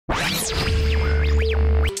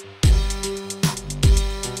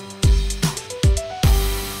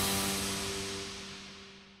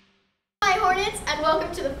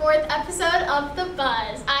of The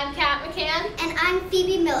Buzz. I'm Kat McCann. And I'm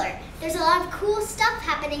Phoebe Miller. There's a lot of cool stuff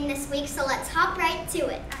happening this week, so let's hop right to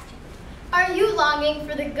it. Are you longing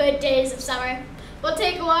for the good days of summer? We'll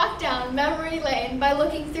take a walk down memory lane by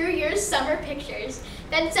looking through your summer pictures,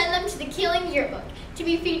 then send them to the Keeling Yearbook to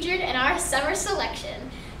be featured in our summer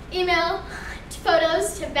selection. Email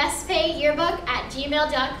photos to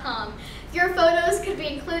bestpayyearbook@gmail.com. Your photos could be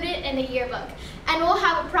included in the yearbook, and we'll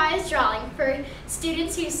have a prize drawing for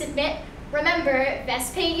students who submit. Remember,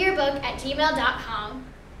 bestpayyearbook@gmail.com.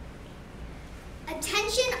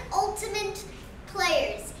 Attention Ultimate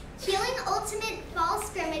players. Keeling Ultimate fall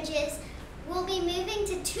scrimmages will be moving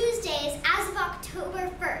to Tuesdays as of October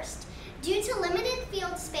 1st. Due to limited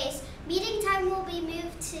field space, meeting time will be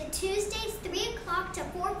moved to Tuesdays 3 o'clock to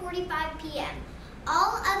 4:45 p.m.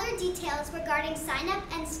 All other details regarding sign-up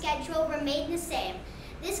and schedule remain the same.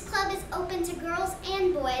 This club is open to girls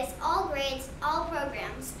and boys, all grades, all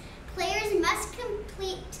programs. Players must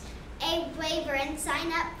complete a waiver and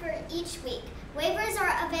sign up for each week. Waivers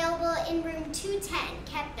are available in room 210,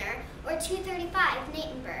 Kepner, or 235,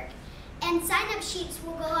 Natenberg. And sign-up sheets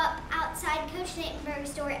will go up outside Coach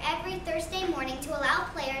Natenberg's door every Thursday morning to allow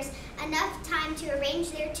players enough time to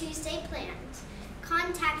arrange their Tuesday plans.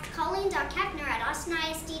 Contact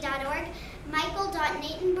colleen.kepner@austinisd.org,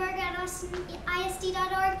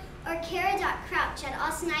 michael.natenberg@austinisd.org, or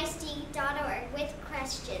kara.crouch@austinisd.org with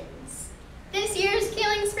questions. This year's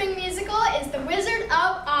Keeling Spring Musical is The Wizard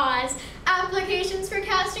of Oz. Applications for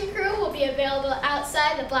cast and crew will be available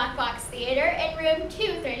outside the Black Box Theater in room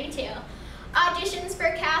 232. Auditions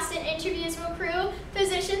for cast and interviews with crew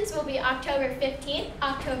positions will be October 15th,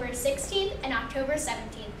 October 16th, and October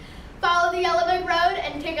 17th. Follow the Yellow Brick Road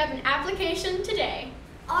and pick up an application today.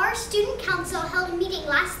 Our student council held a meeting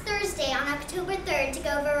last Thursday on October 3rd to go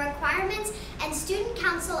over requirements and student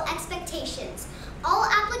council expectations. All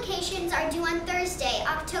applications are due on Thursday,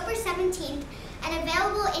 October 17th, and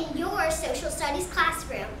available in your social studies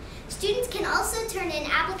classroom. Students can also turn in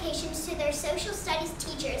applications to their social studies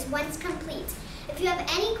teachers once complete. If you have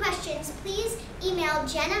any questions, please email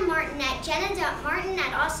Jenna Martin at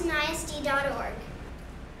jenna.martin@austinisd.org.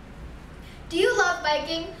 Do you love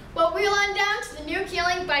biking? Well, wheel on down to the new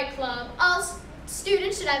Keeling Bike Club. All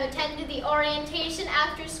students should have attended the orientation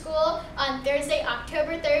after school on Thursday,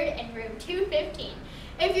 October 3rd in room 215.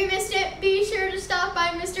 If you missed it, be sure to stop by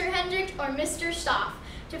Mr. Hendrick or Mr. Stoff.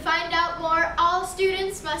 To find out more, all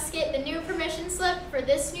students must get the new permission slip for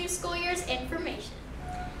this new school year's information.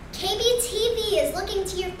 KBTV is looking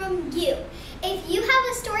to hear from you. If you have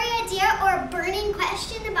a story idea or a burning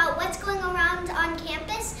question about what's going around on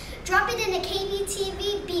campus, drop it in a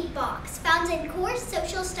KBTV beat box found in core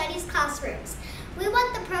social studies classrooms. We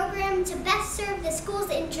want the program to best serve the school's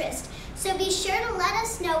interest, so be sure to let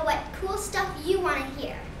us know what cool stuff you want to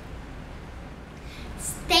hear.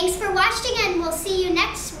 Thanks for watching, and we'll see you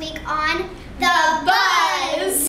next week on The Buzz!